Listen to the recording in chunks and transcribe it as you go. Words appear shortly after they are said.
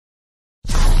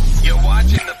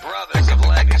watching the brothers of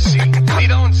legacy. We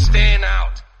don't stand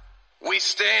out. We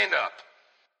stand up.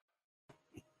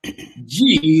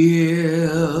 Yeah.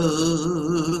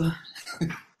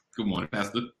 Good morning,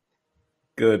 Pastor.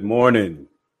 Good morning.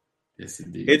 Yes,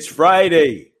 indeed. It's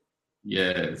Friday.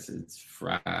 Yes, it's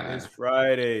Friday. It's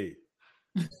Friday.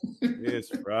 It's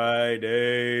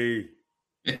Friday.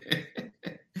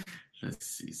 Let's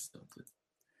see something.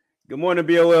 Good morning,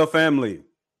 BOL family.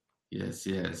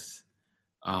 Yes.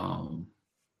 All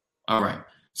right.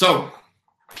 So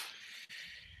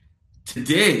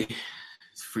today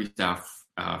is Freestyle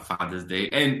Father's Day,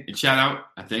 and shout out,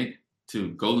 I think,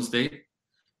 to Golden State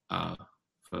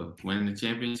for winning the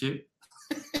championship.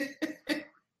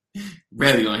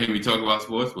 Rarely gonna hear me talk about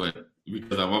sports, but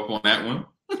because I'm up on that one,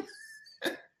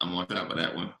 I'm on top of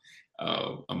that one.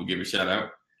 I'm gonna give a shout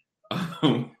out.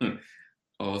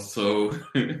 Also,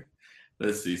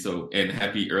 let's see. So, and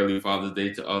happy early Father's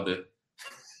Day to all the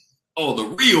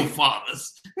real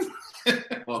fathers,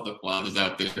 all the fathers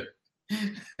out there.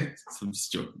 I'm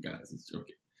just joking, guys. It's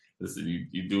joking. Listen,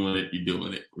 you're doing it. You're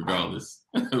doing it, regardless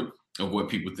of what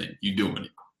people think. You're doing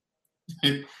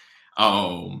it.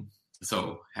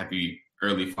 So happy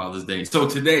early Father's Day. So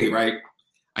today, right,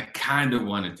 I kind of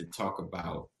wanted to talk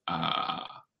about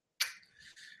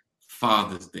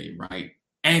Father's Day, right?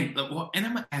 And I'm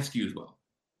gonna ask you as well.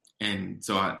 And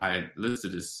so I listen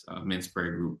to this men's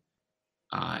prayer group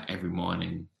every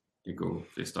morning.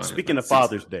 They start. Speaking of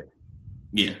Father's Day.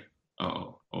 Yeah.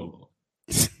 Oh Lord.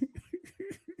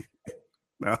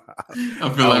 No, I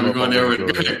feel like we're going there with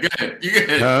it.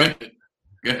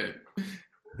 Go ahead.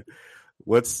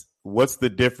 What's the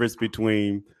difference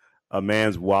between a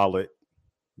man's wallet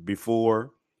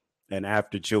before and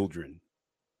after children?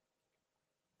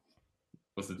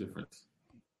 What's the difference?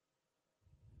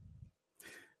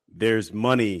 There's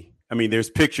money. I mean, there's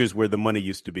pictures where the money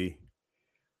used to be.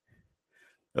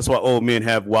 That's why old men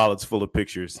have wallets full of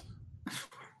pictures.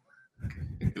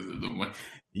 Because of the money.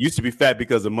 It used to be fat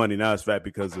because of money. Now it's fat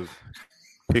because of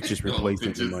pictures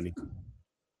replacing the money,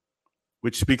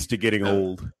 which speaks to getting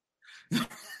old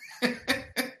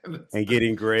and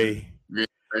getting gray.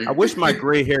 I wish my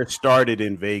gray hair started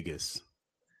in Vegas.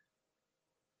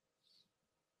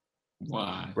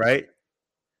 Why? Right?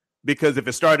 Because if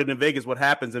it started in Vegas, what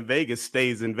happens in Vegas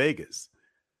stays in Vegas.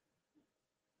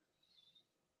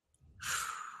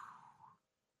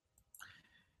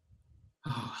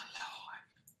 Oh,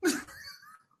 Lord.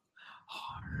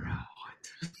 Oh,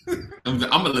 Lord. I'm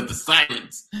going to let the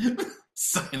silence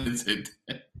it.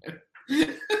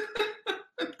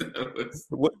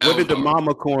 What did the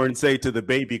mama corn say to the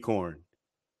baby corn?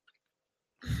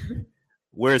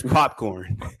 Where's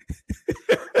popcorn?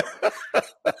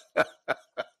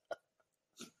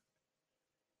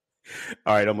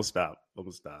 All right, I'm gonna stop.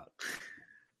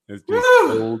 It's just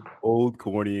old,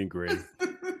 corny, and gray.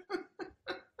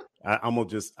 I'm gonna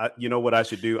just. You know what I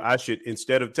should do? I should,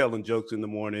 instead of telling jokes in the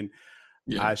morning,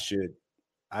 I should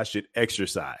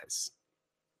exercise.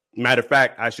 Matter of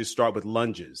fact, I should start with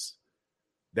lunges.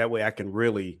 That way, I can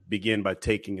really begin by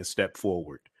taking a step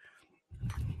forward.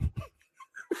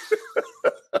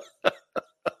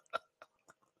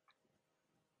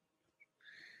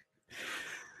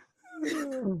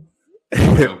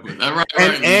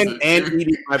 And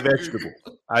eating my vegetables.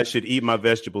 I should eat my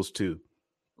vegetables too.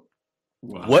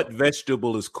 Wow. What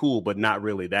vegetable is cool but not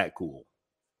really that cool?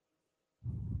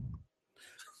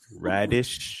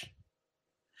 Radish.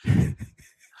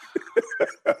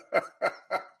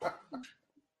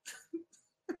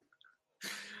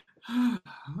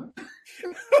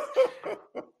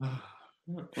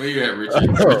 Where you at, Richard?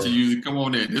 Richard, usually come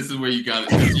on in. This is where you got it.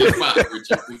 This is your spot,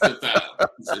 Richard. This is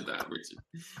your time. Richard.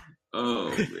 Oh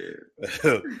man.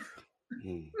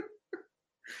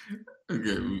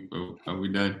 Okay, are we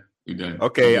done? We done.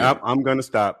 Okay, I'm gonna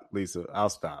stop, Lisa. I'll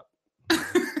stop.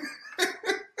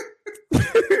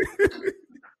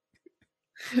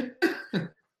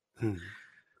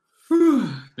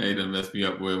 They done messed me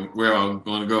up where I'm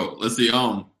gonna go. Let's see.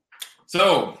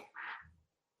 So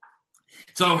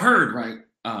I've heard, right?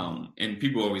 And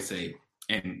people always say,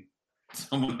 and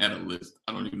someone had a list.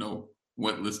 I don't even know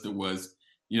what list it was,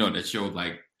 that showed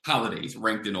like holidays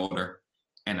ranked in order.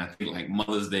 And I think like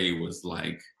Mother's Day was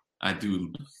like, I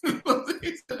do.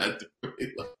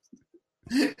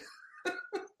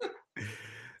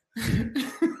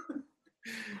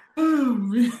 Oh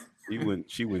man.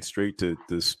 She went straight to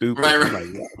the stupid.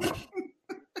 Right. Like,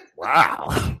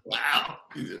 wow.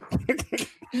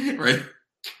 Right.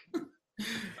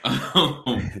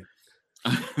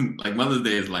 Like Mother's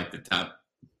Day is like the top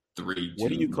 3. What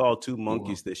do you call 2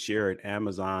 monkeys that share an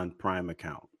Amazon Prime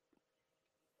account?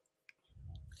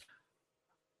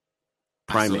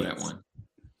 Primates.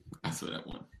 I saw that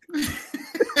one.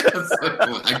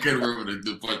 I couldn't remember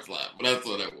the punchline, but I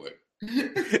saw that one.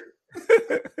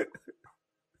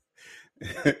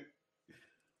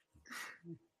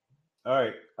 All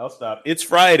right, I'll stop. It's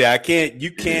Friday.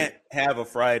 You can't have a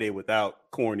Friday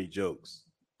without corny jokes.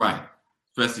 Right.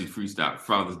 Especially Freestyle.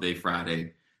 Father's Day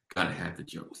Friday. Gotta have the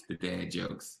jokes, the dad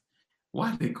jokes.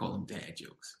 Why do they call them dad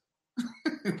jokes?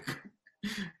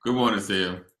 Good morning,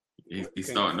 Sam.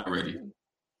 He's starting already.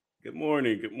 Good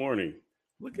morning. Good morning.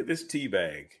 Look at this tea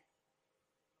bag.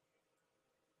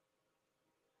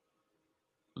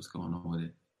 What's going on with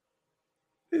it?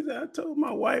 I told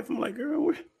my wife, I'm like, girl,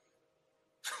 where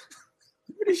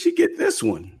did she get this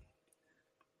one?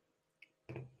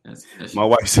 My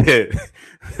wife said,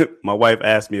 my wife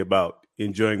asked me about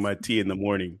enjoying my tea in the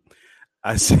morning.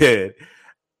 I said,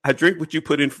 I drink what you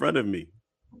put in front of me.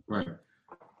 Right.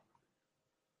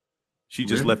 She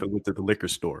just left and went to the liquor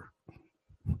store.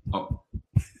 Oh.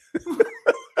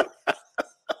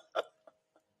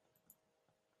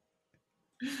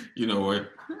 You know what?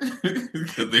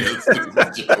 Because they have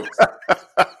stupid jokes.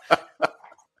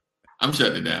 I'm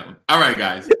shutting it down. All right,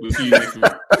 guys. We'll see you next week.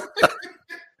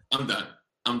 I'm done.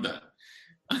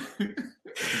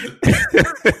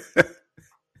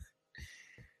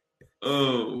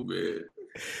 Oh, man.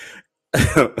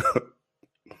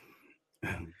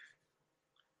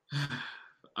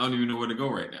 I don't even know where to go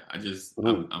right now.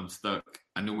 I'm stuck.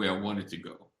 I know where I wanted to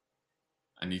go.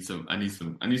 I need some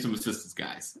assistance,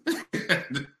 guys.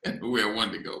 Where I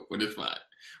wanted to go, but it's fine.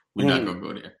 We're not gonna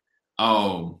go there.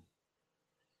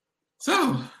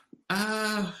 So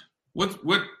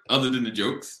what other than the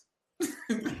jokes?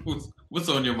 what's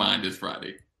on your mind this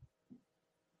Friday?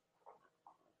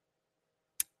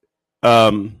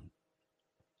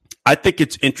 I think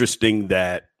it's interesting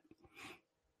that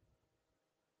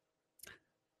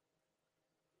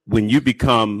when you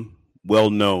become well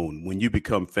known, when you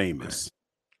become famous,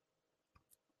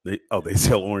 they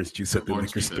sell orange juice at the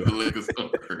liquor store.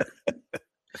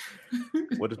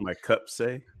 What does my cup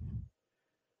say?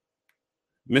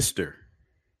 Mister.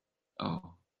 Oh,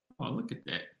 look at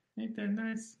that. Ain't that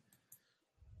nice?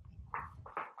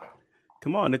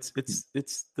 Come on, it's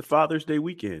the Father's Day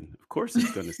weekend. Of course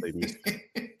it's gonna say Mister.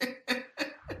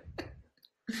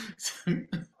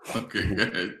 Okay, go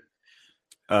ahead.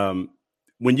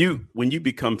 When you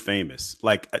become famous,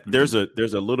 like there's a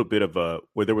little bit of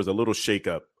where there was a little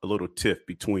shakeup, a little tiff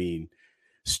between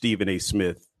Stephen A.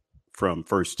 Smith from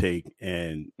First Take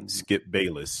and Skip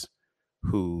Bayless,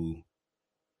 who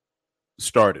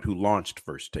launched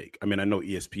First Take. I mean, I know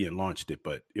ESPN launched it,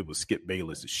 but it was Skip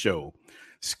Bayless's show.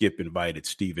 Skip invited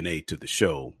Stephen A. to the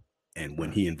show, and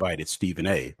when he invited Stephen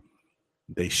A.,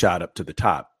 they shot up to the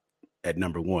top at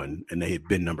number one, and they had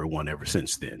been number one ever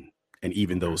since then. And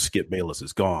even though Skip Bayless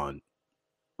is gone,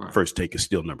 First Take is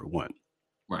still number one.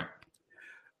 Right.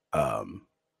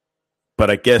 But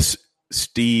I guess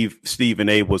Stephen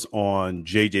A. was on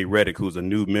JJ Redick, who's a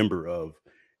new member of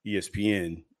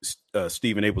ESPN.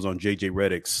 Stephen A. was on JJ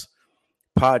Redick's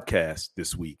podcast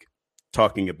this week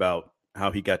talking about how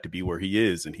he got to be where he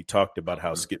is. And he talked about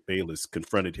how Skip Bayless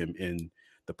confronted him in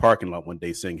the parking lot one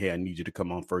day saying, hey, I need you to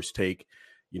come on First Take.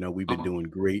 You know, we've been doing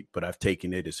great, but I've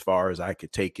taken it as far as I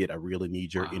could take it. I really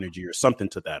need your energy or something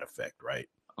to that effect. Right.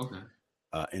 Okay.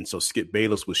 And so Skip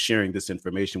Bayless was sharing this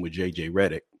information with JJ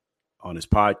Redick on his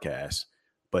podcast,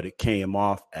 but it came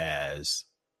off as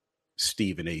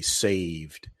Stephen A.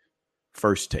 saved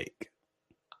First Take.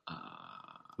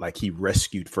 Like he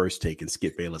rescued First Take and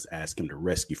Skip Bayless asked him to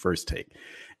rescue First Take.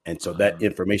 And so that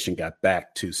information got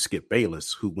back to Skip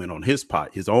Bayless, who went on his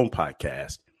own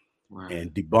podcast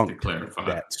and debunked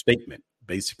that statement.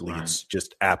 Basically, it's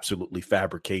just absolutely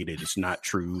fabricated. It's not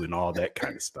true and all that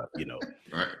kind of stuff, you know.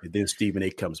 And then Stephen A.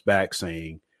 comes back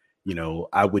saying, you know,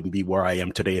 I wouldn't be where I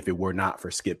am today if it were not for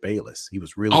Skip Bayless. He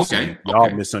was really saying y'all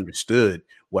misunderstood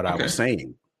what I was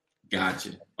saying.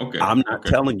 Gotcha. Okay. I'm not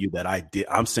telling you that I did.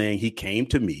 I'm saying he came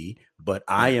to me, but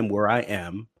I am where I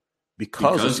am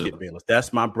because of Skip Bayless.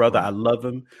 That's my brother. I love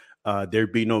him.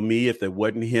 There'd be no me if there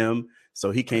wasn't him.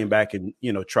 So he came back and,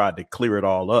 you know, tried to clear it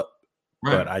all up.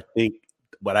 But I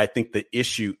think the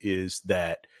issue is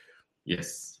that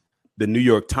the New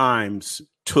York Times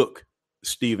took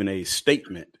Stephen A.'s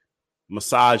statement,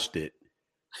 massaged it,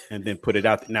 and then put it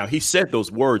out. Now, he said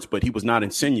those words, but he was not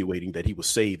insinuating that he was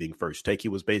saving First Take. He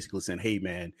was basically saying, hey,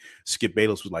 man, Skip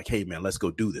Bayless was like, hey, man, let's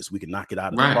go do this. We can knock it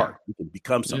out of the park. We can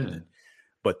become something. Yeah.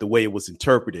 But the way it was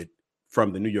interpreted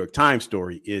from the New York Times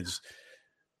story is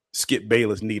Skip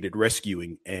Bayless needed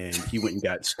rescuing, and he went and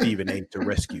got Stephen A. to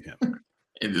rescue him.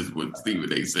 And this is what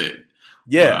Stephen A. said.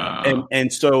 Yeah. Wow.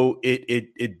 And so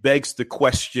it begs the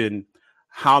question,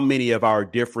 how many of our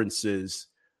differences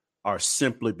are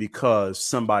simply because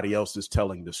somebody else is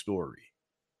telling the story.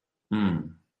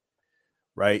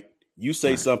 Right? You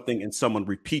say something and someone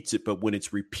repeats it, but when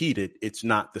it's repeated, it's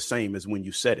not the same as when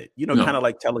you said it. You know, kind of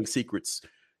like telling secrets,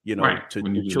 you know,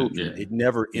 to children. It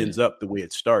never ends up the way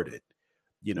it started,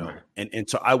 you know. And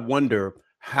so I wonder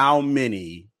how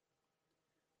many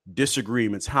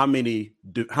disagreements, how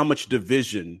much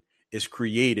division is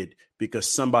created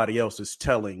because somebody else is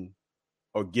telling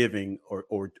or giving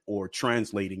or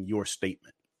translating your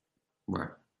statement. Right.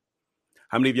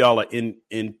 How many of y'all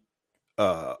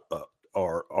are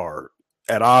are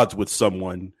at odds with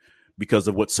someone because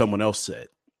of what someone else said,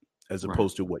 as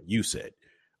opposed to what you said,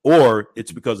 or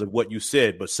it's because of what you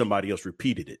said, but somebody else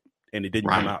repeated it and it didn't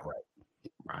come out right.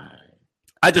 Right.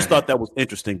 I just thought that was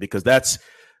interesting because that's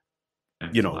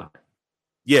you know,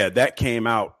 that came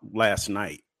out last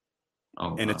night.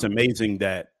 And it's amazing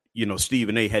that, you know,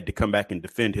 Stephen A had to come back and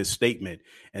defend his statement.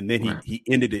 And then he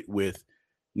ended it with,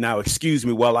 now, excuse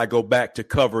me, while I go back to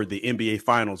cover the NBA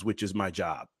finals, which is my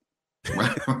job.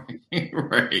 Right.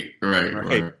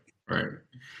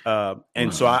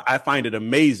 And so I find it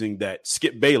amazing that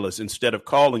Skip Bayless, instead of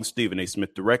calling Stephen A.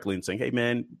 Smith directly and saying, hey,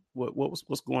 man,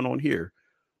 what's going on here?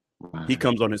 He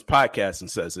comes on his podcast and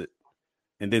says it.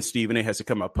 And then Stephen A. has to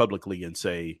come out publicly and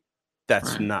say,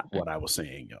 that's not what I was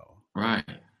saying, y'all. Right.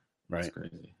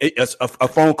 A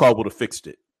phone call would have fixed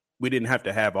it. We didn't have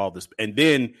to have all this. And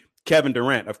then Kevin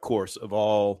Durant, of course, of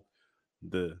all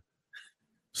the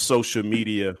social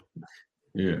media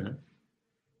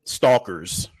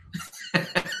stalkers,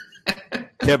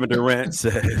 Kevin Durant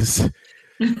says,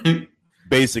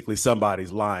 basically,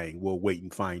 somebody's lying. We'll wait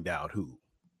and find out who.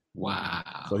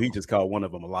 Wow. So he just called one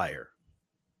of them a liar.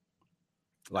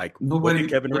 Like, what did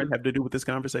Kevin Durant have to do with this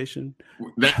conversation?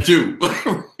 That too.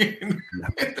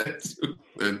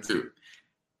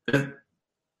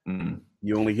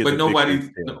 You only hear, but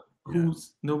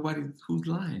who's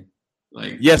lying?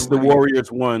 Like, yes, the Warriors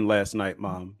won last night,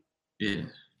 Mom. Yeah,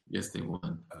 yes, they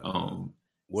won.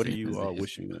 What are you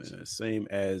wishing? Same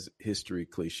as history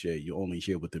cliche. You only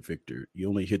hear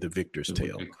the victor's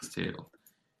tale.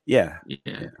 Yeah.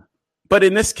 But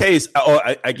in this case,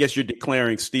 I guess you're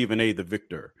declaring Stephen A. the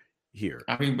victor here.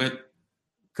 I mean, but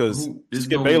because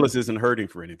Skip Bayless isn't hurting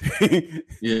for anything.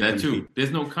 Yeah, that too.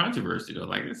 There's no controversy though.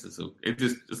 Like it's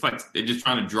like they're just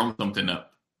trying to drum something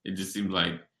up. It just seems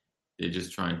like they're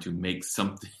just trying to make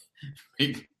something,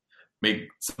 make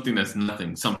something that's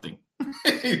nothing something.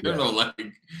 you know,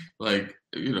 like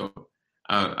you know,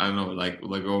 I don't know, like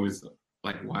always,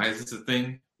 like why is this a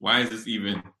thing? Why is this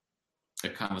even a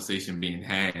conversation being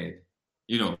had?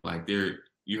 You know, like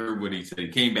you heard what he said. He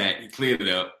came back, he cleared it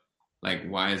up. Like,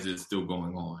 why is this still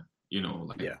going on? You know,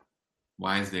 like,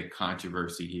 why is there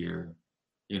controversy here?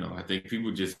 You know, I think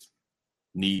people just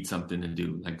need something to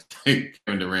do. Like, Kevin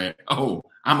Durant, oh,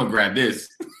 I'm going to grab this.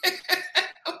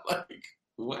 Like,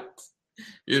 what?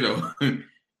 You know,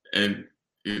 and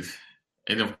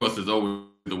of course, there's always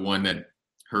the one that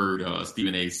heard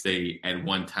Stephen A. say at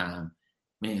one time,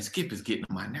 man, Skip is getting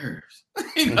on my nerves.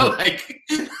 You know, like,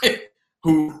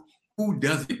 who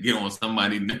doesn't get on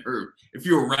somebody's nerve? If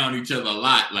you're around each other a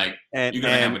lot, like you're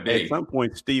gonna have a day. At some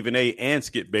point, Stephen A. and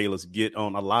Skip Bayless get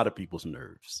on a lot of people's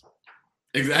nerves.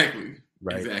 Exactly.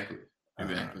 Right. Exactly.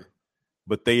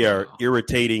 But they are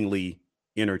irritatingly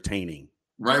entertaining.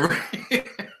 Right.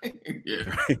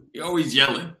 Yeah. Right. You're always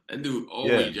yelling. That dude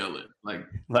always yelling. Like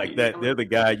that. They're the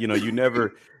guy. You know, you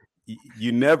never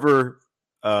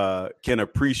can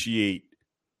appreciate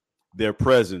their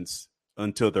presence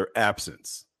until their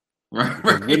absence. Right.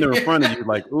 When they're in front of you,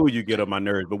 like, ooh, you get on my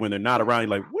nerves. But when they're not around,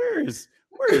 you're like, where is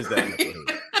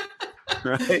that?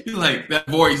 Right? Like that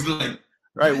voice, like,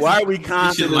 right. Why are we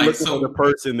constantly looking for the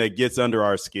person that gets under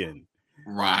our skin?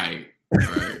 Right.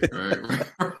 Like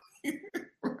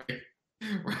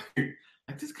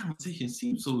this conversation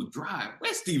seems so dry.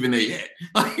 Where's Stephen A. at?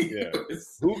 Like, who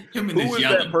is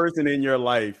that person in your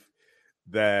life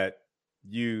that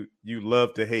you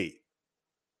love to hate?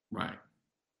 Right.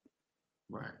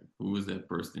 Who is that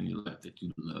person in your life that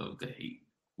you love to hate?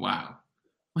 Wow.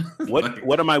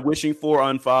 What am I wishing for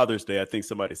on Father's Day? I think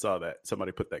somebody saw that.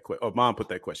 Somebody put that question. Oh, Mom put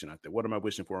that question out there. What am I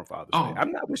wishing for on Father's Day?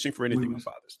 I'm not wishing for anything on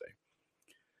Father's Day.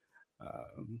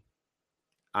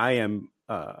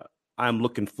 I'm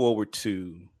looking forward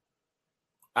to.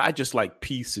 I just like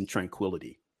peace and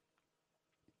tranquility.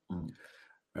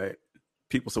 Right?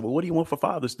 People say, "Well, what do you want for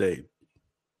Father's Day?"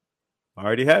 I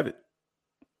already have it.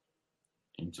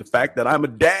 The fact that I'm a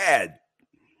dad.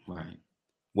 Right.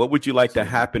 What would you like to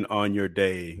happen on your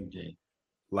day?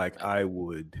 Like I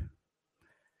would.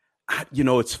 You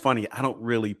know, it's funny. I don't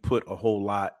really put a whole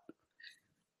lot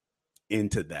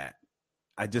into that.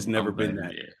 I just never been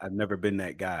that. I've never been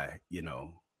that guy, you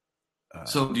know.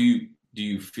 So do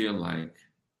you feel like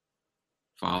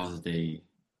Father's Day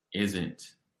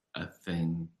isn't a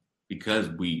thing because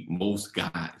most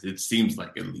guys, it seems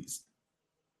like at least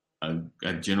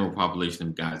a general population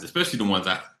of guys, especially the ones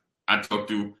I talk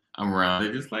to, I'm around,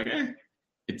 they're just like,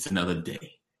 it's another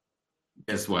day.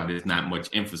 That's why there's not much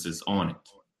emphasis on it.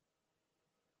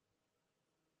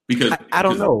 Because I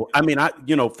don't know. I mean,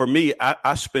 for me,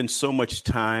 I spend so much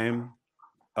time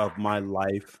of my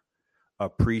life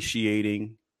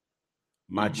appreciating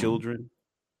my children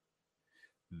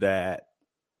that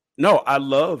I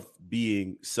love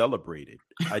being celebrated.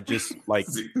 I just like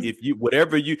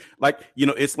whatever you like,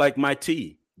 it's like my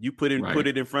tea. You put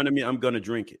it in front of me, I'm going to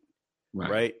drink it.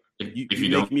 Right. If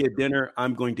you make me a dinner,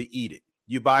 I'm going to eat it.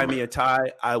 You buy me a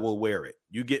tie, I will wear it.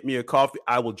 You get me a coffee,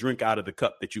 I will drink out of the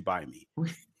cup that you buy me.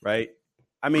 Right.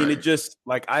 I mean, it just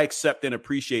like I accept and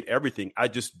appreciate everything. I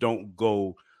just don't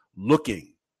go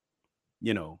looking,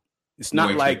 it's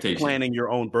not like planning your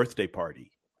own birthday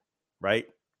party. Right.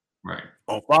 Right.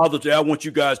 On Father's Day, I want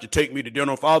you guys to take me to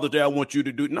dinner. On Father's Day, I want you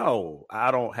to do. No,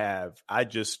 I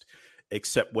just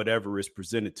accept whatever is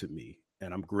presented to me.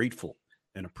 And I'm grateful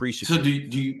and appreciative. So do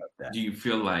you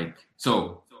feel like,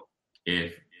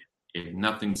 if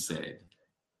nothing's said,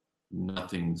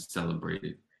 nothing's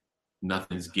celebrated,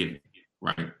 nothing's given,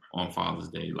 right, on Father's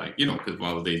Day, like, because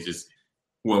Father's Day is just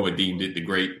whoever deemed it, the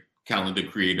great calendar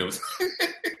creators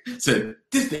said,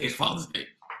 this day is Father's Day.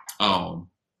 Would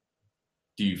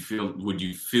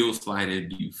you feel slighted?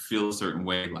 Do you feel a certain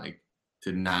way, like,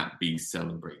 to not be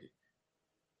celebrated?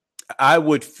 I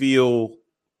would feel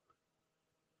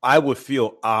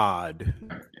odd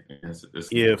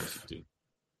if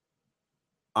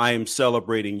I am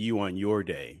celebrating you on your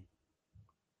day.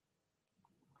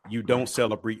 You don't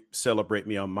celebrate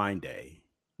me on my day.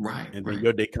 Right. And then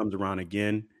your day comes around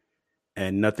again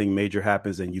and nothing major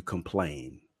happens and you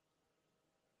complain.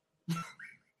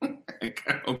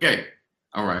 Okay.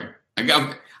 All right.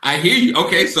 I hear you.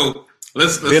 Okay, so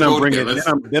let's then I'm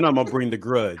gonna bring the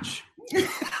grudge.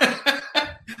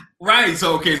 Right.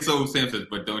 So Sam says,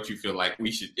 but don't you feel like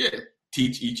we should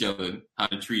teach each other how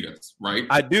to treat us, right?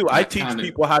 I do. I teach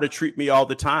people how to treat me all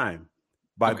the time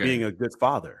by being a good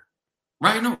father.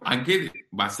 Right. No, I get it.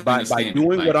 By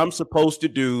doing what I'm supposed to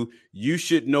do, you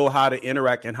should know how to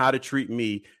interact and how to treat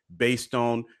me based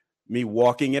on me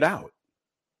walking it out.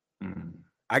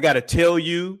 I got to tell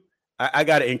you, I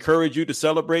got to encourage you to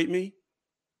celebrate me.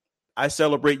 I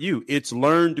celebrate you. It's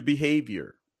learned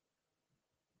behavior.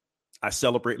 I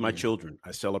celebrate my children.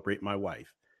 I celebrate my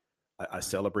wife. I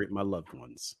celebrate my loved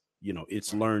ones.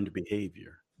 It's learned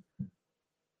behavior.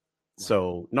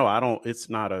 So no, I don't. It's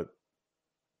not a.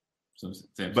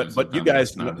 But you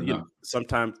guys,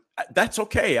 sometimes that's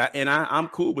okay, I'm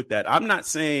cool with that. I'm not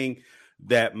saying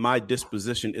that my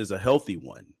disposition is a healthy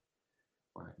one.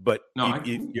 But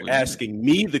if you're asking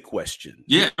me the question,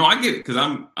 I get it because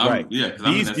I'm right.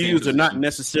 These views are not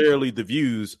necessarily the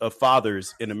views of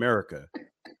fathers in America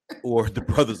or the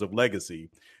brothers of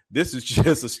legacy. This is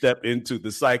just a step into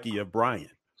the psyche of Brian.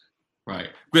 Right,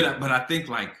 but I think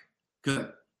because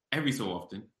every so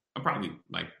often, I probably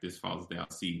like this Father's Day, I'll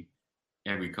see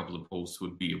every couple of posts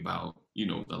would be about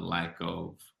the lack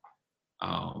of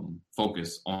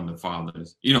focus on the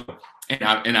fathers,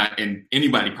 and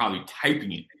anybody probably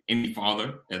typing it, any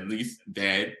father, at least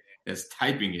dad that's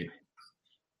typing it,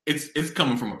 it's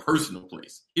coming from a personal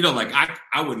place.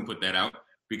 I wouldn't put that out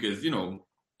because,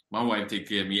 my wife takes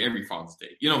care of me every Father's Day.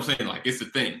 You know what I'm saying? Like, it's a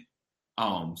thing.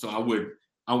 So I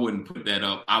wouldn't put that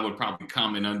up. I would probably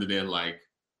comment under there like,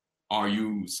 are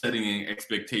you setting an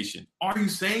expectation? Are you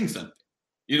saying something?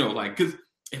 Because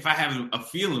if I have a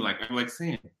feeling I'm like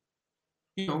saying,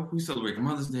 we celebrate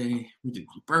Mother's Day, we did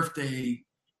your birthday,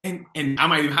 and I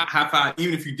might even high five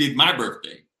even if you did my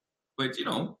birthday. But it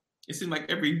seemed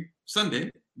like every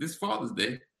Sunday, this Father's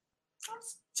Day,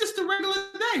 it's just a regular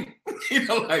day.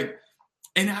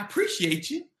 And I appreciate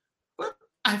you, but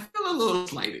I feel a little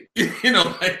slighted, in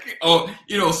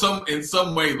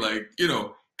some way,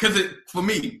 because for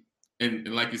me, and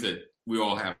like you said, we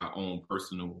all have our own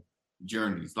personal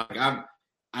journeys. Like I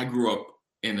grew up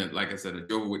in a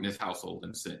Jehovah's Witness household in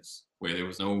a sense where there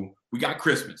was we got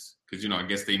Christmas because I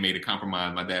guess they made a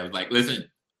compromise. My dad was like, "Listen,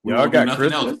 we don't do nothing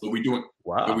Christmas? Else, but we doing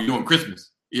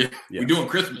Christmas. Yeah, we're doing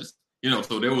Christmas.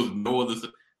 So there was no other.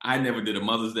 I never did a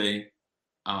Mother's Day.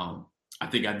 I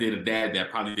think I did a dad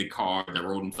that probably did cards. I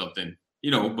wrote him something.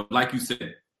 But like you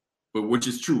said, but which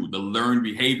is true, the learned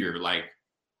behavior, like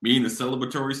me and the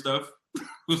celebratory stuff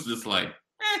was just like,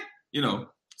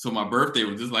 So my birthday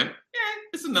was just like,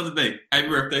 It's another day. Happy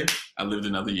birthday. I lived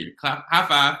another year. Clap, high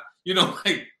five. You know,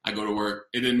 like I go to work.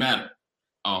 It didn't matter.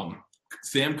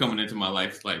 Sam coming into my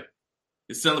life is like,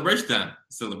 it's celebration time.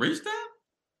 Celebration time?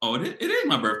 Oh, it is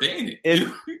my birthday, ain't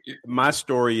it? My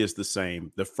story is the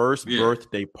same. The first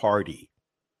birthday party.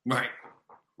 Right.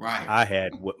 I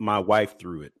had my wife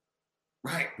threw it.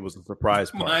 Right. It was a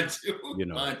surprise party. Mine too. You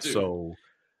know, Mine too. So,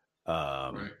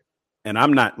 and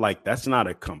I'm not like, that's not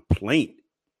a complaint.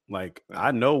 Like,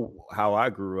 I know how I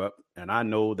grew up and I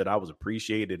know that I was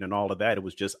appreciated and all of that. It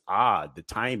was just odd, the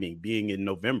timing being in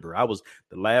November. I was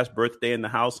the last birthday in the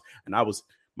house and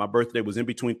my birthday was in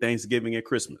between Thanksgiving and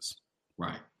Christmas.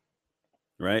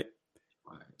 Right.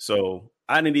 So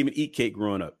I didn't even eat cake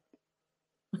growing up.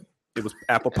 It was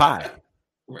apple pie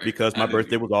because my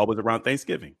birthday was always around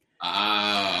Thanksgiving.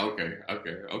 Okay.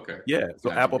 Yeah.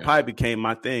 So apple pie became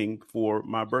my thing for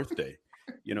my birthday,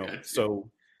 you know. So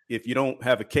if you don't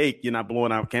have a cake, you're not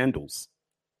blowing out candles.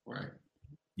 Right.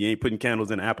 You ain't putting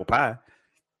candles in apple pie.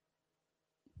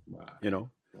 Wow. You know.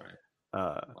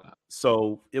 Right.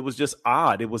 So it was just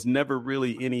odd. It was never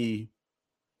really any,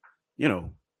 you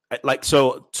know, like,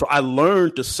 so I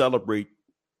learned to celebrate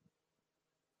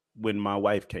when my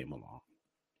wife came along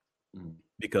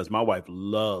because my wife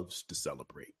loves to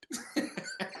celebrate.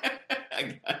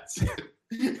 I got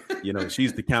you. You know,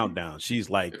 she's the countdown. She's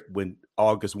like, when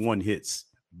August 1 hits,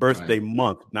 birthday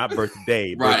month, not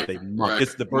birthday, birthday month.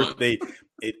 It's the birthday.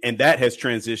 And that has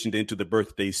transitioned into the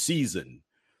birthday season.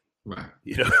 Right.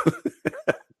 You know?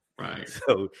 Right.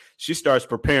 So she starts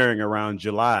preparing around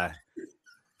July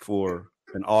for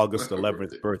an August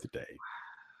 11th birthday.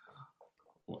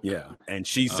 Yeah. And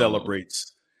she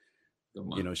celebrates,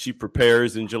 you know, she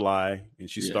prepares in July and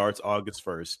she starts August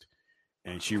 1st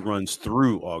and she runs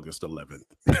through August 11th.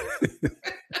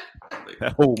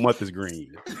 That whole month is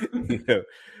green.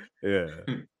 Yeah.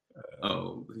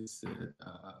 He said,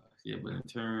 but in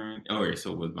turn,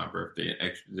 so with my birthday and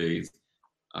extra days,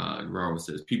 Robert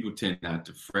says, people tend not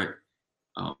to fret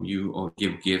you or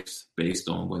give gifts based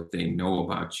on what they know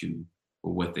about you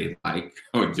or what they like,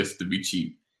 or just to be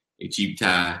cheap. A cheap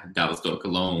tie, dollar store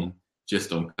cologne,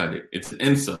 just don't cut it. It's an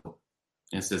insult.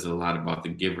 It says a lot about the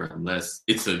giver unless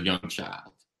it's a young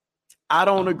child. I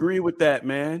don't agree with that,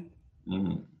 man.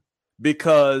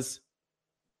 Because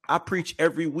I preach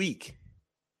every week.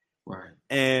 Right.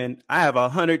 And I have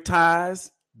 100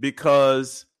 ties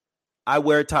because I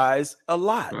wear ties a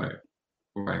lot.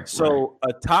 Right. So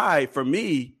a tie for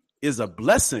me is a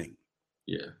blessing.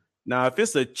 Yeah. Now, if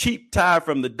it's a cheap tie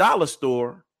from the dollar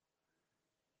store,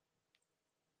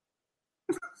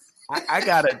 I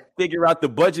got to figure out the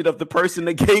budget of the person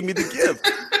that gave me the gift.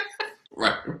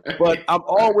 Right. But I'm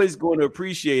always going to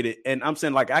appreciate it. And I'm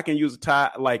saying, like, I can use a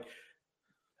tie. Like,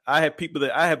 I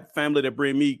have family that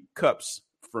bring me cups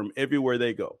from everywhere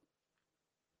they go.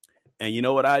 And you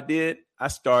know what I did? I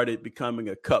started becoming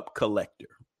a cup collector.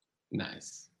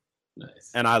 Nice.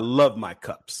 And I love my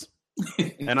cups.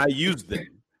 And I use them.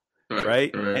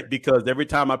 Right? Because every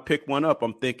time I pick one up,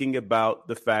 I'm thinking about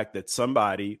the fact that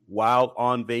somebody, while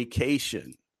on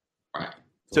vacation,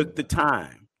 took the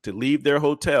time to leave their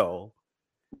hotel.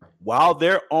 While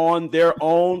they're on their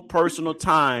own personal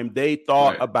time, they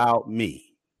thought about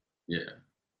me. Yeah,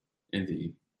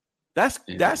 indeed.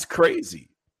 That's crazy.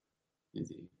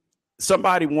 Indeed.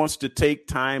 Somebody wants to take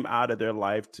time out of their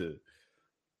life to,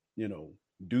 you know,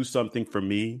 do something for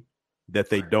me that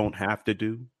they don't have to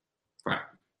do. Right.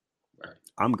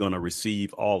 I'm going to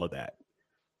receive all of that.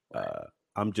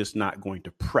 I'm just not going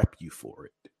to prep you for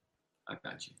it. I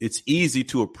got you. It's easy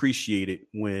to appreciate it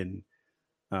when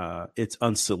it's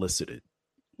unsolicited.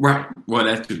 Right. Well,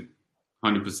 that's true.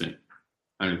 100%.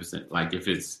 Like if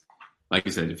it's, like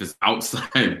you said, if it's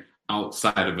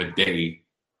outside of a day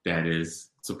that is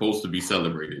supposed to be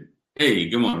celebrated. Hey,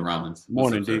 good morning, Rollins.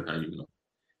 Morning, dude. How you doing?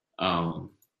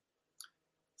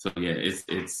 So yeah,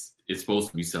 it's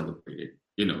supposed to be celebrated,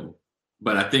 you know.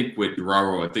 But I think with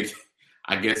Raro,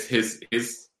 I guess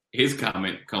his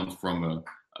comment comes from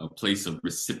a place of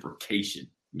reciprocation,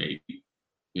 maybe.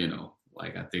 You know,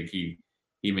 like I think he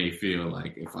may feel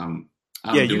like if I'm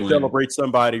you celebrate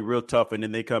somebody real tough, and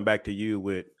then they come back to you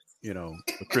with, you know,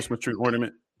 a Christmas tree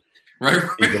ornament, right?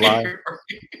 In July.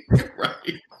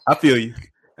 Right. I feel you.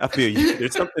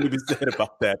 There's something to be said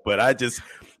about that, but I just,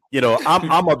 you know,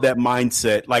 I'm of that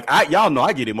mindset. Like y'all know,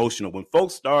 I get emotional when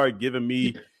folks start giving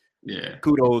me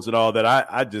kudos and all that.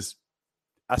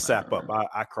 I sap up.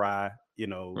 I cry, you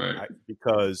know,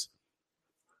 because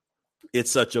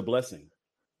it's such a blessing,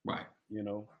 right? You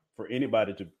know, for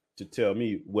anybody to tell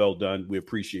me, well done, we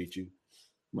appreciate you,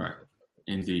 right?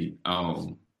 Indeed.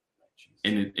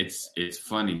 And it's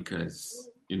funny because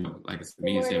like I said,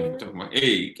 me and Sam were talking about,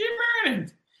 hey, get ready.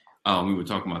 We were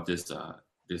talking about this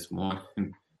this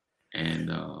morning, and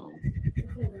okay,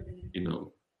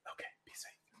 be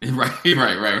safe.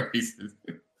 Right. He says,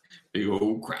 big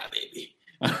old crybaby.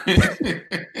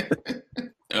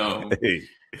 Hey.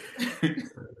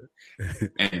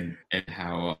 and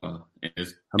how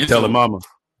I'm telling Mama,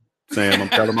 Sam. I'm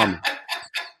telling Mama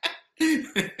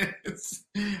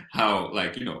how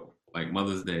like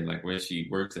Mother's Day, like where she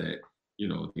works at,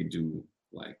 they do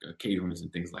like caterings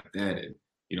and things like that,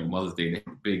 and Mother's Day they had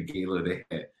a big gala. They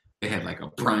had like a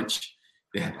brunch,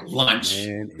 they had a lunch,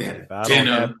 man, they had if I dinner.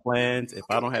 don't have plans, if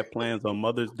I don't have plans on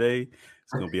Mother's Day,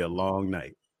 it's gonna be a long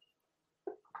night.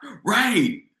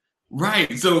 Right.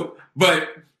 So, but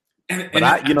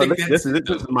I this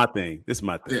is my thing. This is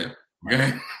my thing.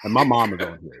 Yeah. And my mom is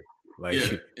on here. Like,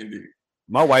 yeah, indeed.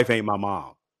 My wife ain't my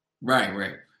mom. Right.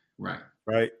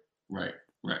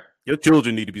 Your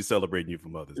children need to be celebrating you for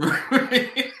Mother's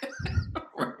Day.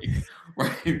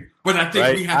 Right. But I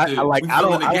think we have to.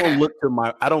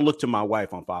 I don't look to my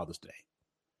wife on Father's Day.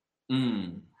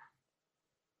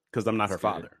 Because I'm not her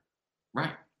father.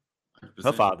 Right. 100%.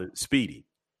 Her father, Speedy.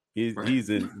 He's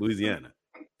in Louisiana,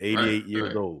 88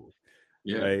 years old.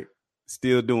 Yeah. Right.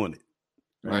 Still doing it.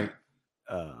 Right.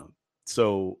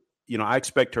 So, I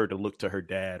expect her to look to her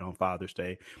dad on Father's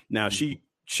Day. Now, she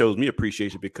shows me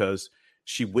appreciation because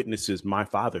she witnesses my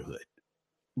fatherhood.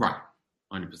 Right.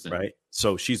 100%. Right.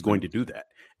 So she's going to do that.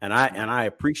 And I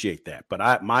appreciate that.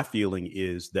 But my feeling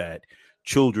is that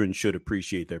children should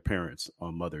appreciate their parents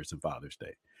on Mother's and Father's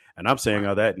Day. And I'm saying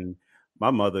all that. And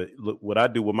my mother, look, what I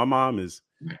do with my mom is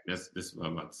this is what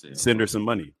I'm about to say. Send her some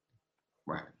money.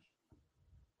 Right.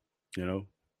 Yeah.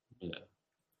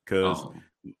 Because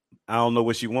I don't know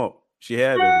what she wants. She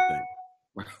has everything.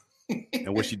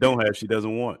 And what she don't have, she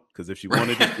doesn't want. Because if she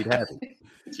wanted it, she'd have it.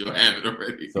 She'll have it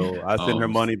already. So I send her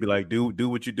money, be like, do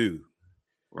what you do.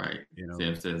 Right.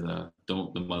 Sam says,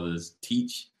 don't the mothers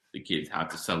teach the kids how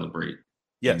to celebrate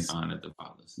and honor the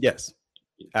fathers? Yes,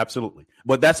 absolutely.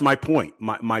 But that's my point.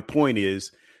 My point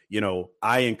is,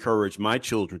 I encourage my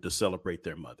children to celebrate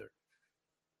their mother.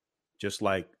 Just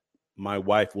like my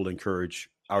wife will encourage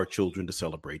our children to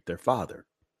celebrate their father.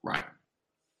 Right.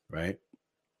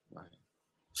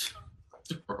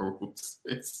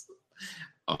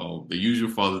 The usual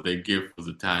Father's Day gift was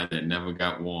a tie that never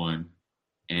got worn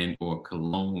and or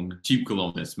cologne, cheap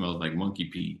cologne that smells like monkey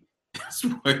pee. That's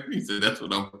what he said. That's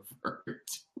what I'm referring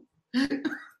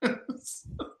to.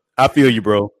 I feel you,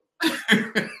 bro.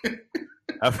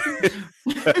 I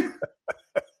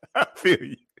feel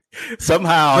you.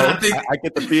 Somehow I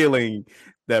get the feeling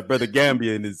that Brother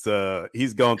Gambian is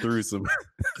he's gone through some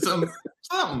something.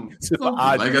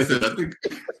 Like I said, I think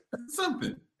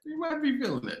something. You might be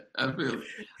feeling it. I feel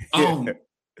it.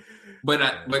 But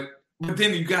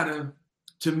then you gotta,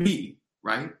 to me,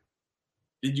 right?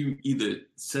 Did you either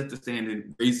set the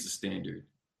standard, raise the standard?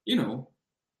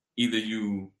 Either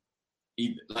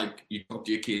like you talk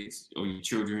to your kids or your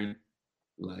children,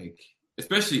 like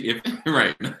especially if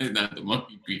right, not the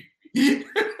monkey pee.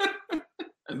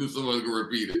 I knew someone was gonna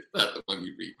repeat it. Not the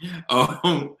monkey pee.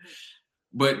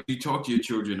 But you talk to your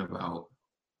children about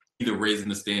either raising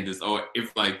the standards or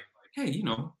if like, hey, you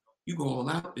go all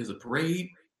out. There's a parade.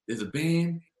 There's a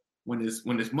band. When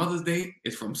it's Mother's Day,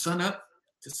 it's from sun up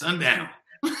to sundown.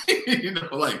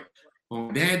 Like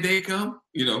when Dad Day come,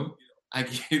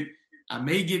 I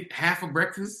may get half a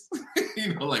breakfast.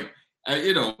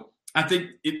 I think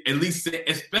it at least,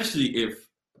 especially if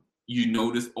you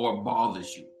notice or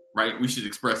bothers you, right? We should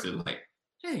express it like,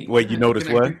 hey. Wait, you notice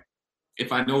what?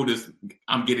 If I notice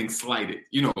I'm getting slighted,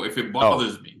 if it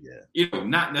bothers me,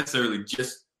 not necessarily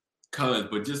just cause,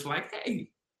 but just like, hey,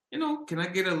 can I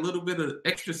get a little bit of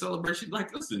extra celebration?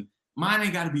 Like, listen, mine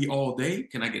ain't got to be all day.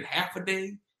 Can I get half a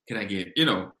day? Can I get,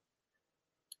 a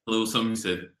little something?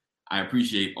 Said, I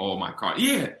appreciate all my cards.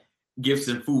 Yeah, gifts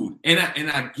and food, and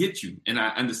I get you, and I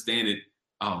understand it,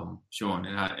 Sean,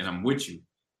 and I'm with you.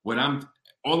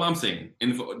 All I'm saying,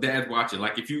 and if Dad's watching,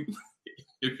 like if you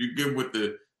good with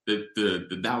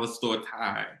the dollar store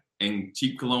tie and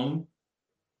cheap cologne,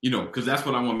 because that's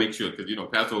what I want to make sure. Because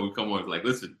Pastor will come on like,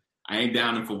 listen, I ain't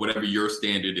down for whatever your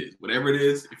standard is. Whatever it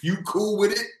is, if you cool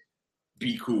with it,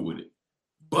 be cool with it.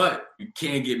 But you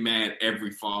can't get mad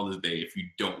every Father's Day if you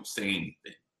don't say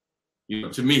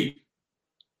anything. To me,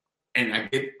 and I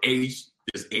get age.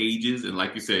 There's ages, and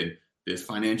like you said, there's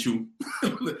financial.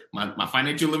 my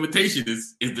financial limitation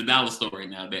is the dollar store right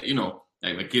now. That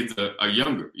like my kids are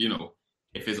younger.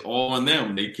 If it's all on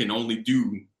them, they can only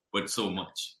do but so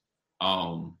much.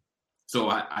 So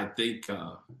I think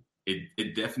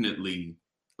it definitely.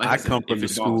 Like I come from the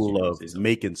school of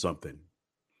making something.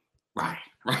 Right.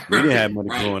 We didn't have money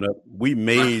growing up. We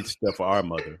made stuff for our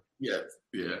mother. Yes.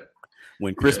 Yeah.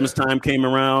 When Christmas time came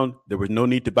around, there was no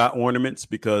need to buy ornaments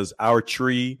because our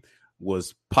tree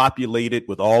was populated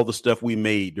with all the stuff we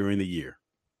made during the year.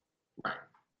 Right.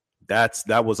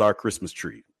 That was our Christmas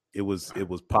tree. It was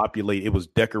populated. It was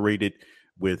decorated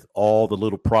with all the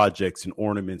little projects and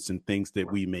ornaments and things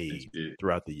that we made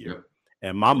throughout the year. Yep.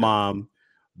 And my mom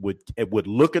would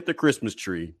look at the Christmas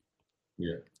tree.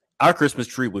 Yeah. Our Christmas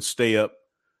tree would stay up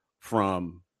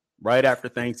from right after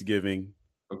Thanksgiving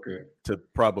to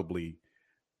probably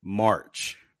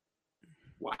March.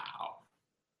 Wow.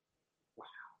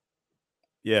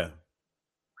 Yeah.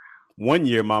 One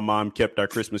year, my mom kept our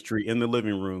Christmas tree in the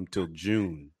living room till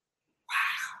June.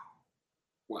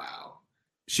 Wow.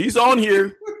 She's on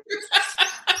here.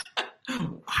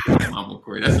 Mama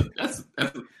Corey, that's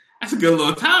a good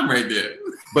little time right there.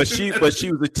 But she was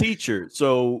a teacher,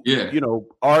 so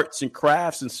arts and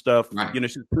crafts and stuff. Right.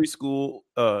 She's preschool,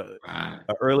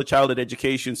 early childhood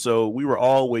education. So we were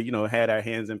always, had our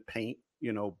hands in paint,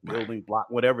 building block,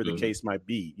 whatever the case might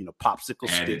be. Popsicle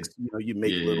sticks. You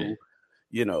make little,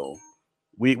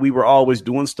 we were always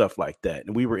doing stuff like that,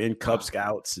 and we were in Cub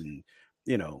Scouts, and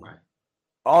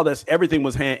all this. Everything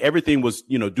was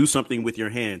do something with your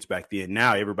hands back then.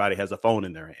 Now everybody has a phone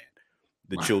in their hand.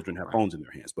 The children have phones in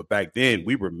their hands, but back then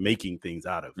we were making things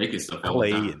out of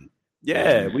clay and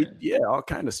all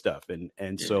kind of stuff.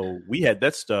 And so we had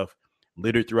that stuff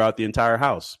littered throughout the entire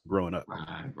house growing up.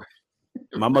 Right.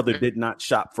 My mother did not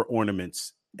shop for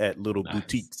ornaments at little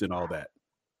boutiques and all that.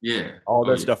 Yeah. All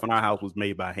that stuff in our house was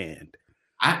made by hand.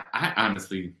 I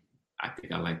honestly, I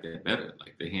think I like that better.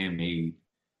 Like the handmade,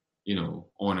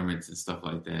 ornaments and stuff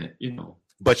like that,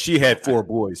 But she had 4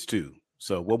 boys too.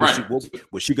 So what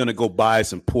was she going to go buy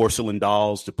some porcelain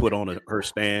dolls to put on her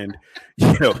stand? She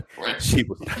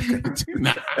was not going to do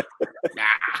that.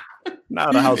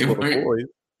 Not a house full of boys.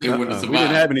 We didn't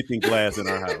have anything glass in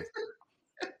our house.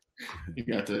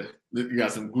 You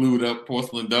got some glued up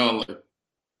porcelain doll.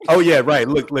 Oh yeah, right.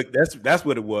 Look, that's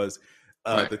what it was.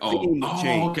 The theme would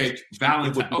change. Okay,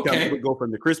 Valentine. It would go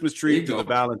from the Christmas tree to the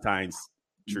Valentine's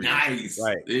tree. Nice.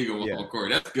 Right. There you go, Uncle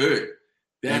Corey. That's good.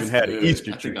 That's even had good. An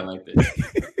Easter tree. I think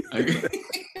I like that.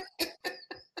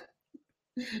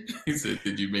 He said,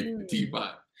 "Did you make the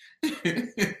teapot?"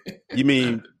 You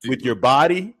mean with your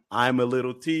body? I'm a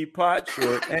little teapot.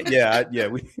 Short. Yeah.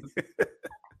 We.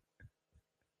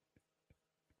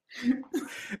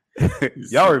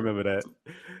 Y'all remember that?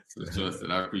 So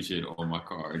Justin, I appreciate all my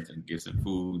cards and gifts and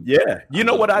food. Yeah. You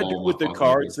know what I do with the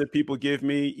cards that people give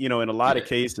me? In a lot of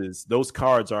cases, those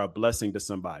cards are a blessing to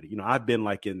somebody. I've been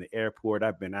like in the airport,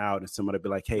 I've been out and somebody be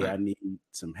like, hey, I need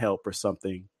some help or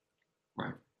something.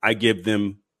 Right. I give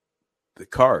them the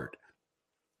card.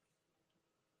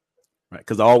 Right.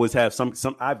 Because I always have some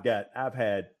I've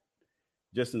had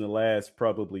just in the last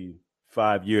probably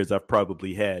 5 years, I've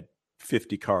probably had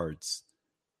 50 cards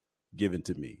given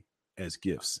to me as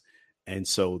gifts. And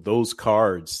so those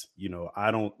cards,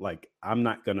 I'm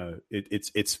not gonna,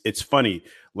 it's funny.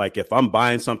 Like if I'm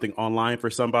buying something online for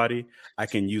somebody, I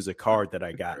can use a card that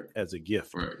I got as a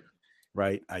gift,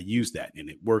 right? I use that and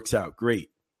it works out great.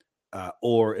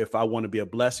 Or if I want to be a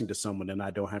blessing to someone and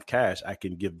I don't have cash, I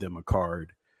can give them a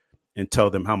card and tell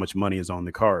them how much money is on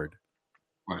the card.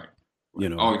 Right.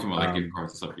 You're talking about like giving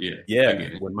cards and stuff. Yeah.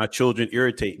 Yeah. When my children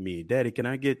irritate me, Daddy, can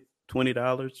I get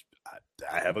 $20?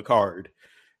 I have a card.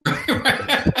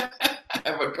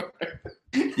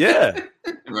 Yeah.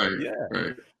 Right. Yeah.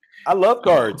 Right. I love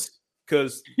cards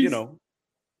because, He said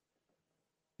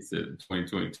in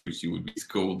 2022 she would be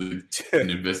scolded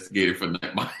and investigated for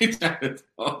not buying China's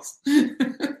dolls.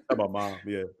 My mom,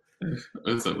 yeah.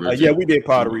 What's up, yeah, we did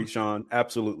pottery, Sean.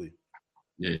 Absolutely.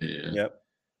 Yeah. Yep.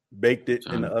 Baked it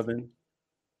in the oven.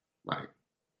 Right.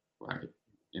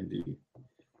 Indeed.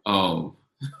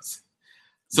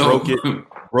 So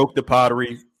broke the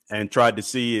pottery and tried to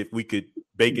see if we could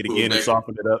bake it again and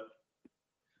soften it up.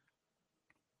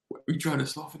 We tried to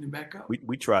soften it back up.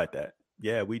 We tried that.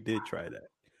 Yeah, we did try that.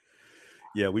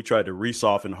 Yeah, we tried to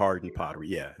re-soften harden pottery.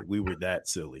 Yeah, we were that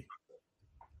silly.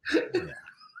 Yeah.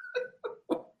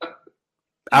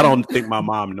 I don't think my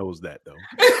mom knows that though.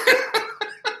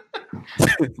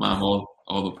 Mom,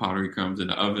 all the pottery comes in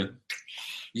the oven.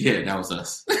 Yeah, that was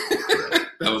us.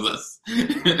 That was us.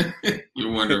 You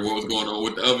were wondering what was going on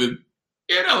with the oven?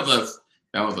 Yeah, that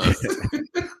was us.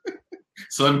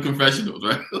 Son confessionals,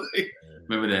 right?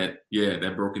 Remember that? Yeah,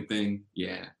 that broken thing.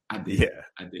 Yeah, I did. Yeah,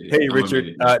 I did. Hey,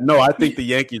 Richard. No, I think the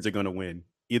Yankees are going to win.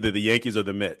 Either the Yankees or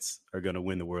the Mets are going to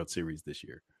win the World Series this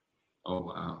year. Oh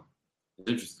wow,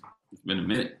 interesting. It's been a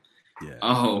minute. Yeah.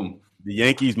 The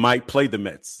Yankees might play the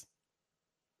Mets.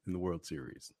 in the World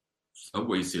Series.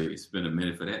 Subway Series. It's been a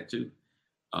minute for that too.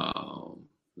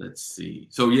 Let's see.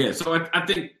 So yeah, so I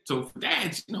think so for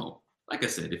that, like I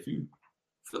said, if you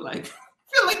feel like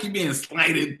you're being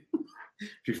slighted,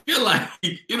 if you feel like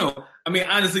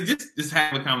honestly, just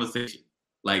have a conversation.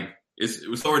 Like it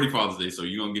was already Father's Day, so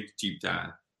you're gonna get the cheap tie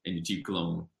and your cheap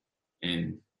cologne.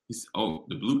 And he's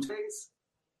the Blue Jays?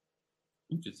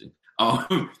 Interesting.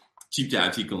 Cheap tie,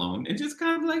 cheap cologne, and just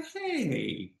kind of like,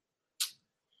 hey,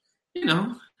 it'd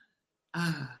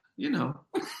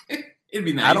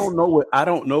be nice. I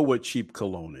don't know what cheap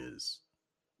cologne is.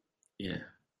 Yeah.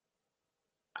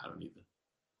 I don't either.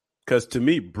 Because to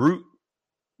me, Brute,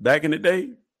 back in the day,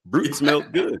 Brute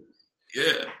smelled good.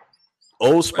 Yeah.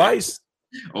 Old Spice.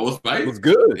 Right. Old Spice was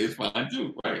good. It's fine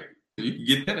too, right? You can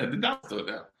get that at the dollar store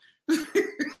now.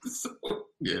 So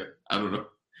yeah, I don't know.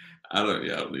 I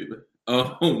don't either.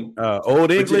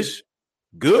 Old English,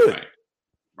 good.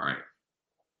 Right.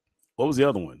 What was the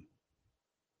other one?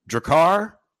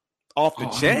 Dracar, off the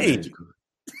chain.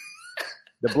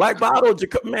 The black bottle,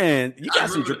 man. You got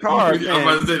some Dracar, man. I'm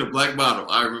about to say the black bottle.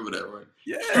 I remember that one.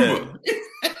 Yeah. Cuba.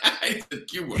 I said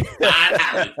Cuba.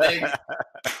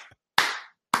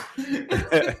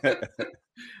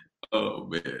 Oh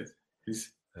man,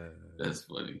 that's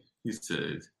funny. He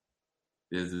said,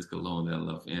 "There's this cologne that I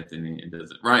love Anthony and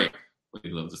does it right, but he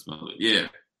loves to smell it." Yeah.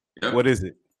 Yep. What is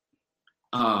it?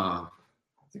 I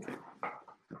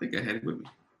think I had it with me.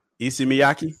 Issey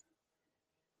Miyake?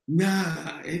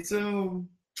 Nah, it's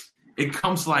it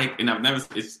comes like, and I've never.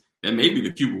 That may be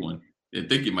the Cuba one. I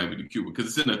think it might be the Cuba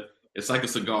because it's like a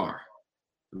cigar.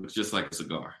 It's just like a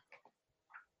cigar.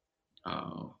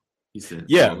 He said,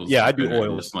 "Yeah, I do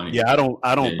oils. Yeah, I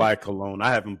don't buy cologne.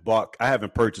 cologne. I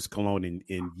haven't purchased cologne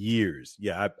in years.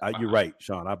 Yeah, you're right,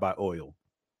 Sean. I buy oil.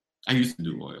 I used to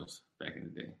do oils back in the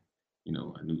day.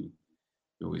 You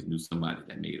always knew somebody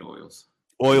that made oils.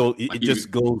 Oil, it just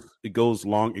goes. It goes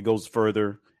long. It goes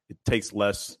further. It takes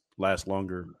less, lasts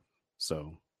longer.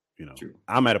 So True.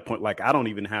 I'm at a point like I don't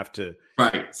even have to.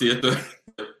 Right. See,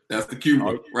 that's the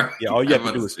Cuba. Right. Yeah. All you have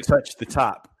to do is touch the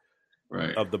top.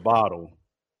 Right. Of the bottle.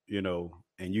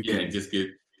 And you can just get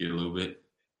a little bit.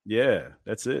 Yeah,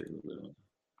 that's it.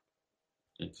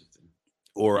 Interesting.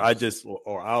 Or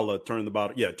I'll turn the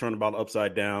bottle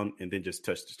upside down and then just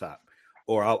touch the top.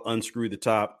 Or I'll unscrew the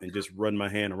top and just run my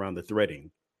hand around the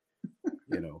threading.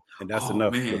 And that's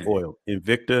enough for oil.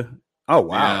 Invicta. Oh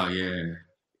wow.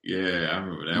 Yeah, I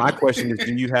remember that. My question is,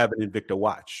 do you have an Invicta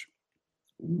watch?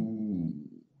 Ooh.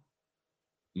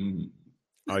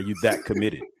 Are you that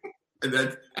committed?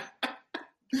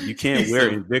 You can't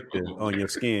wear Invicta on your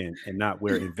skin and not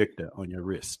wear Invicta on your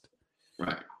wrist.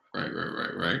 Right.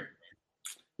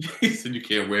 He said you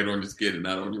can't wear it on your skin and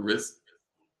not on your wrist.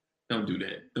 Don't do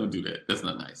that. That's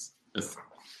not nice.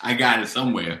 I got it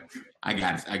somewhere. I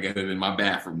got it in my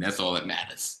bathroom. That's all that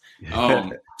matters.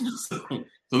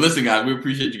 So listen, guys, we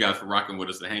appreciate you guys for rocking with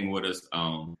us and hanging with us.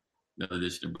 Another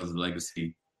edition of Brothers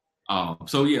Legacy.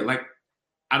 So yeah, like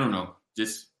I don't know,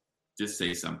 just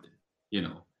say something,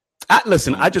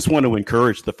 I just want to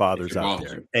encourage the fathers out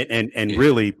there, and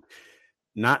really,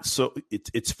 not so.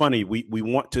 It's funny. We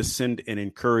want to send an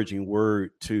encouraging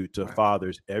word to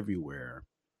fathers everywhere.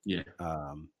 Yeah.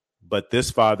 But this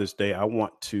Father's Day, I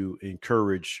want to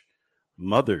encourage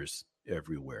mothers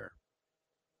everywhere.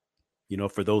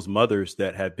 For those mothers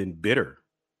that have been bitter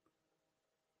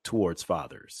towards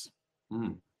fathers.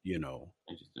 I'm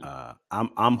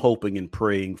hoping and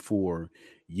praying for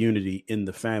unity in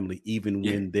the family, even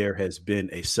when there has been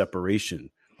a separation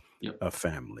of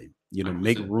family. 100%.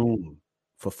 Make room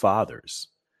for fathers.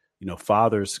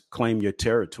 Fathers, claim your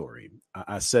territory.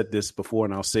 I said this before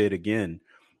and I'll say it again.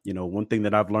 One thing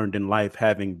that I've learned in life,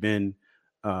 having been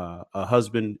a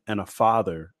husband and a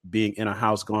father, being in a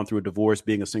house, gone through a divorce,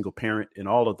 being a single parent, and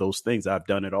all of those things, I've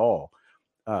done it all.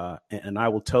 And I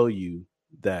will tell you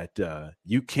that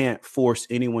you can't force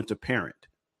anyone to parent,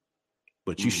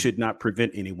 but you should not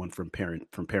prevent anyone from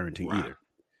parenting either.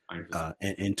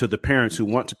 And to the parents who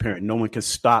want to parent, no one can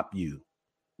stop you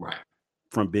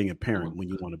from being a parent when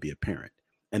you want to be a parent.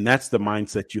 And that's the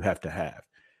mindset you have to have.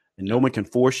 And no one can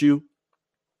force you,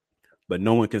 but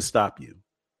no one can stop you.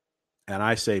 And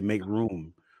I say, make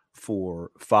room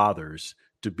for fathers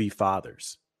to be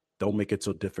fathers. Don't make it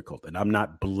so difficult. And I'm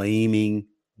not blaming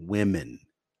women.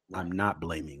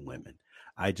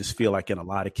 I just feel like in a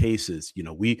lot of cases,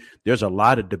 there's a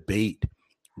lot of debate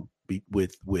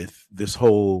with this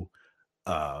whole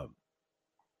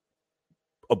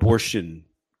abortion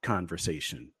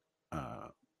conversation.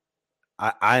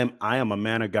 I am a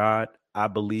man of God. I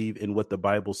believe in what the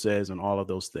Bible says and all of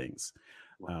those things.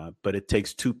 But it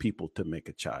takes two people to make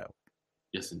a child.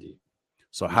 Yes, indeed.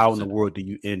 So how in the world do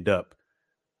you end up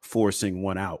forcing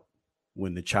one out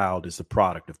when the child is a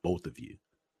product of both of you?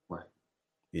 Right.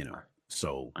 Right.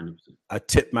 So 100%. I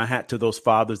tip my hat to those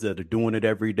fathers that are doing it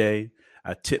every day.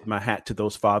 I tip my hat to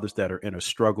those fathers that are in a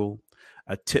struggle.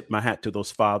 I tip my hat to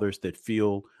those fathers that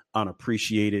feel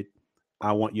unappreciated.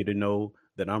 I want you to know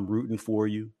that I'm rooting for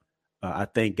you. I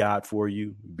thank God for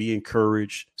you. Be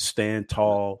encouraged, stand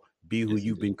tall, be who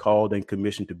you've been called and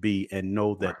commissioned to be, and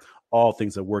know that all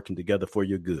things are working together for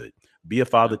your good. Be a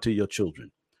father to your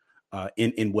children.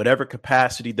 In whatever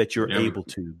capacity that you're able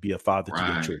to, be a father to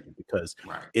your children, because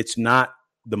it's not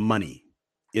the money,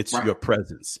 it's your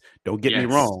presence. Don't get me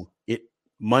wrong.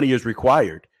 Money is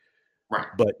required,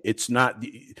 but it's not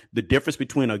the difference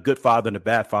between a good father and a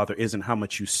bad father isn't how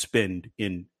much you spend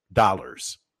in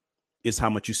dollars. It's how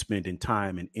much you spend in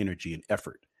time and energy and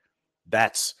effort.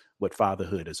 That's what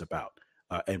fatherhood is about.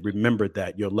 And remember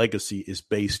that your legacy is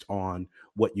based on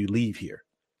what you leave here.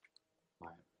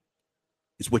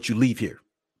 It's what you leave here.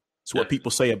 It's what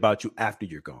people say about you after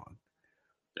you're gone.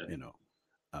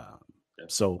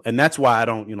 So, and that's why I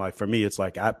don't, like for me, it's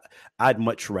like I'd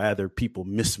much rather people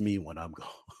miss me when I'm gone.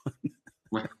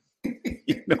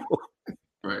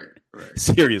 Right.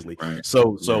 Seriously. Right.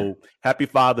 So happy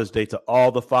Father's Day to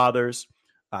all the fathers.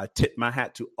 I tip my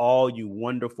hat to all you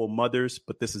wonderful mothers,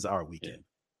 but this is our weekend.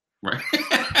 Right.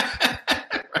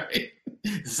 Right.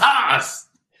 Zaz,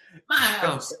 my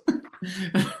house.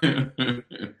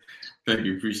 Thank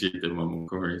you. Appreciate that, Mama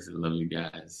Corey. It's lovely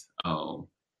guys. All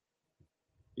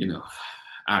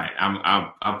right.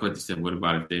 I'll put this in. What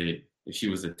about if she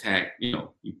was attacked? You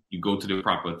go to the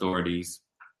proper authorities,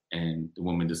 and the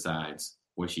woman decides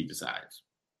what she decides.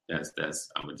 That's.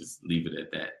 I'm gonna just leave it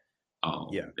at that.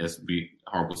 That's be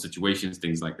horrible situations.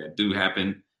 Things like that do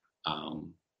happen,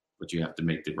 but you have to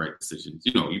make the right decisions.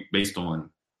 Based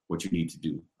on what you need to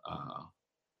do.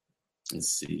 Let's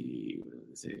see.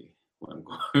 What I'm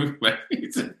going.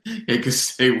 They can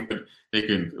say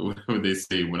whatever they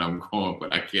say when I'm going,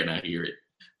 but I cannot hear it.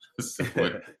 So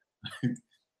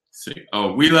say,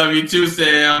 oh, we love you too,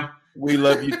 Sam. We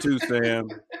love you too, Sam.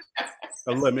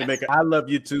 Let me make it. I love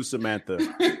you too, Samantha.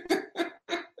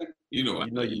 You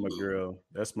know you're my girl.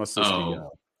 That's my sister,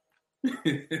 y'all.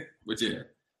 But yeah,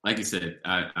 like you said,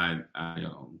 I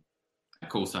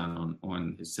co-sign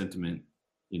on his sentiment.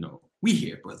 We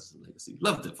here, brothers of legacy,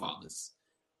 love the fathers.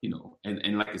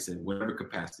 And like I said, whatever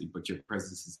capacity, but your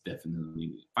presence is definitely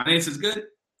needed. Finance is good.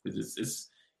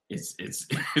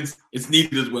 It's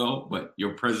needed as well, but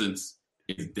your presence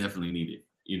is definitely needed.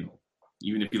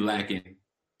 Even if you're lacking,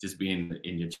 just being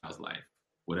in your child's life,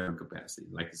 whatever capacity.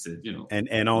 Like I said,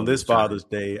 And on this Father's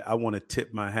Day, I want to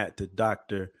tip my hat to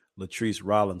Dr. Latrice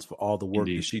Rollins for all the work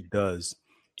that she does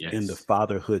in the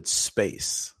fatherhood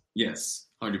space. Yes,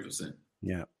 100%.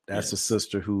 Yeah, that's a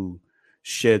sister who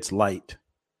sheds light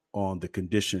on the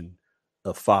condition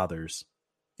of fathers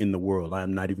in the world.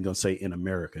 I'm not even going to say in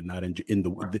America, not in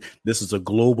the. This is a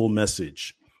global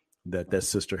message that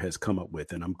sister has come up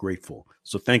with, and I'm grateful.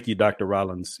 So thank you, Dr.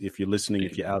 Rollins. If you're listening,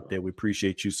 if you're out there, we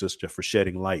appreciate you, sister, for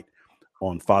shedding light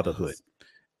on fatherhood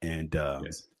and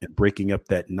breaking up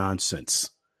that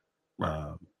nonsense,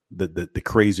 the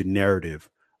crazy narrative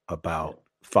about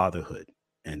fatherhood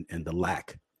and the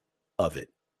lack of it.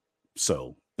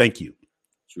 So thank you.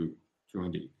 True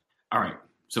indeed. All right.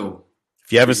 So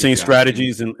if you haven't seen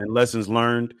Strategies and Lessons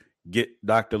Learned, get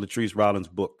Dr. Latrice Rollins'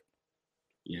 book.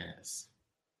 Yes.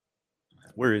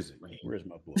 Where is it? Where's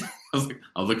my book?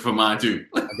 I'll look for mine too.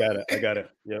 I got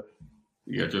it. Yep.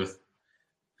 You got yours.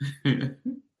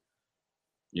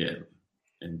 Yeah,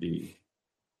 indeed.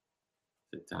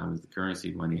 The time is the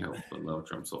currency, money helps, but love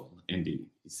trumps all. Indeed.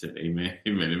 He said, amen,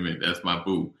 amen, amen. That's my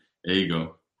boo. There you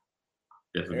go.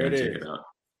 Definitely gotta check it out.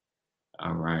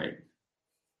 All right.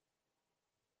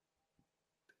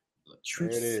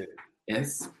 Latrice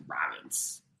S.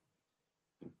 Rollins.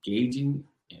 Engaging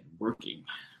and working.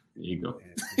 There you go.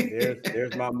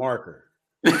 There's my marker.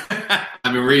 I've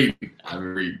been reading.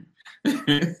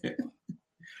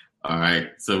 All right.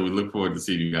 So we look forward to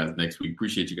seeing you guys next week.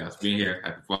 Appreciate you guys being here.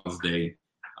 Happy Father's Day.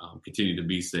 Continue to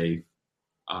be safe.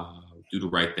 Do the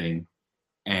right thing.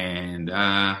 And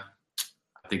I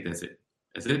think that's it.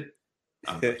 That's it.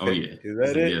 Oh, yeah. Is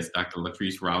that it? Yes, Dr.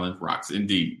 Latrice Rollins rocks.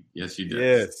 Indeed. Yes, she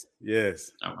does.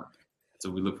 Yes. All right. So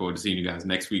we look forward to seeing you guys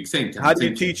next week. Same time. How do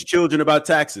you teach children about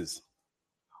taxes?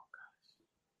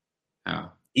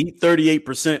 How? Eat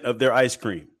 38% of their ice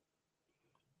cream.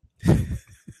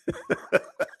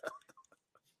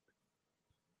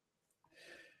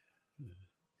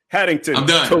 Haddington I'm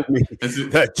done. told me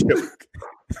that joke.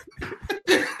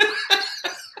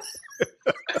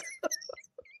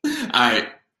 All right.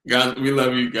 God God, we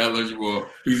love you. God loves you more.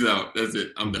 Peace out. That's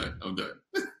it. I'm done.